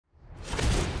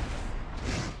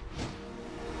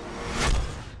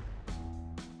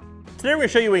Today we're going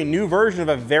to show you a new version of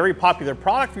a very popular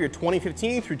product for your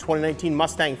 2015 through 2019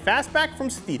 Mustang Fastback from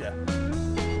Steeda.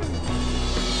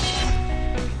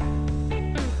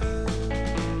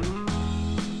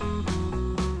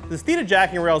 The Steeda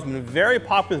jacking rail has been very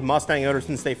popular with Mustang owners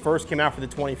since they first came out for the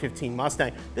 2015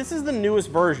 Mustang. This is the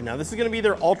newest version. Now this is going to be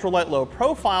their ultralight low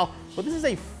profile, but this is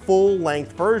a full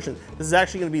length version. This is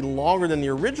actually going to be longer than the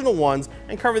original ones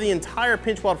and cover the entire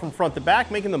pinch weld from front to back,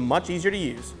 making them much easier to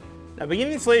use. Now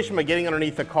beginning installation by getting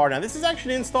underneath the car. Now this is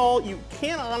actually an install you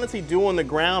can't honestly do on the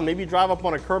ground. Maybe drive up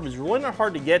on a curb. It's really not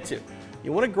hard to get to.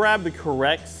 You want to grab the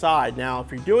correct side. Now if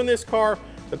you're doing this car,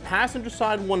 the passenger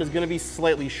side one is going to be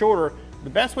slightly shorter. The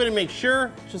best way to make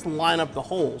sure is just line up the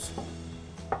holes.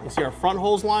 You see our front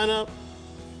holes line up,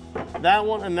 that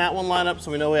one and that one line up,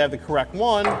 so we know we have the correct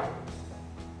one. Now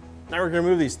we're going to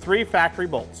remove these 3 factory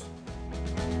bolts.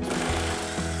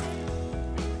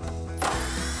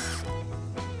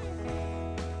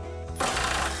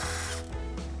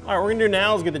 All right, what we're going to do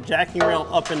now is get the jacking rail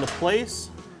up into place.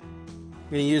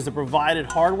 We're going to use the provided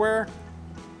hardware.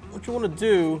 What you want to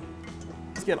do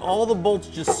is get all the bolts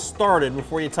just started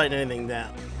before you tighten anything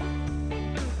down.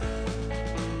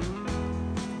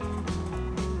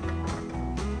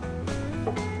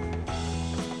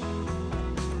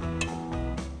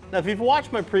 Now, if you've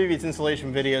watched my previous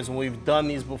installation videos and we've done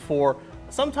these before,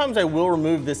 sometimes I will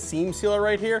remove this seam sealer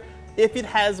right here. If it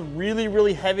has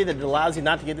really heavy that it allows you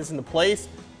not to get this into place,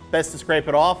 best to scrape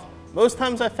it off. Most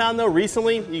times I've found though,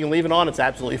 recently, you can leave it on, it's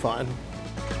absolutely fine.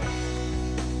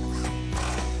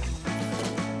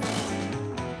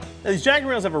 Now, these jacking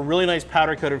rails have a really nice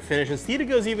powder coated finish, and Steeda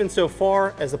goes even so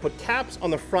far as to put caps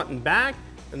on the front and back,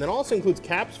 and then also includes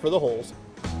caps for the holes.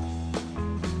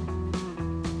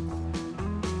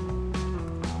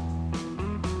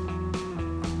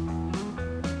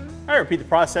 All right, repeat the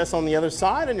process on the other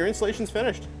side and your installation's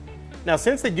finished. Now,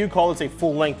 since they do call this a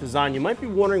full-length design, you might be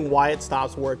wondering why it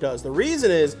stops where it does. The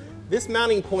reason is this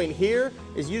mounting point here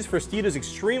is used for Steeda's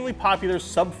extremely popular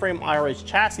subframe IRH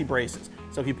chassis braces.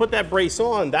 So if you put that brace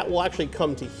on, that will actually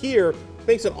come to here,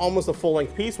 makes it almost a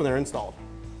full-length piece when they're installed.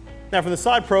 Now, from the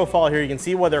side profile here, you can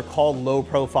see why they're called low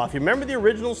profile. If you remember the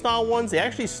original style ones, they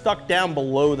actually stuck down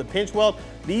below the pinch weld.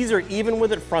 These are even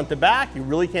with it front to back. You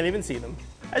really can't even see them.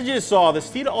 As you just saw, the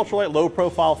Steeda Ultra-Lite low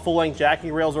profile full-length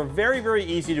jacking rails are very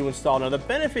easy to install. Now the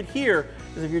benefit here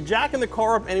is if you're jacking the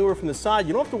car up anywhere from the side,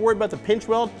 you don't have to worry about the pinch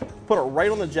weld. Put it right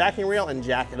on the jacking rail and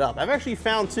jack it up. I've actually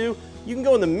found too, you can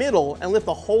go in the middle and lift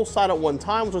the whole side at one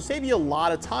time, which will save you a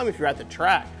lot of time if you're at the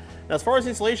track. Now as far as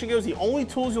installation goes, the only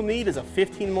tools you'll need is a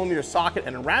 15mm socket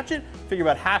and a ratchet. Figure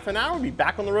about half an hour, we'll be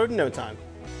back on the road in no time.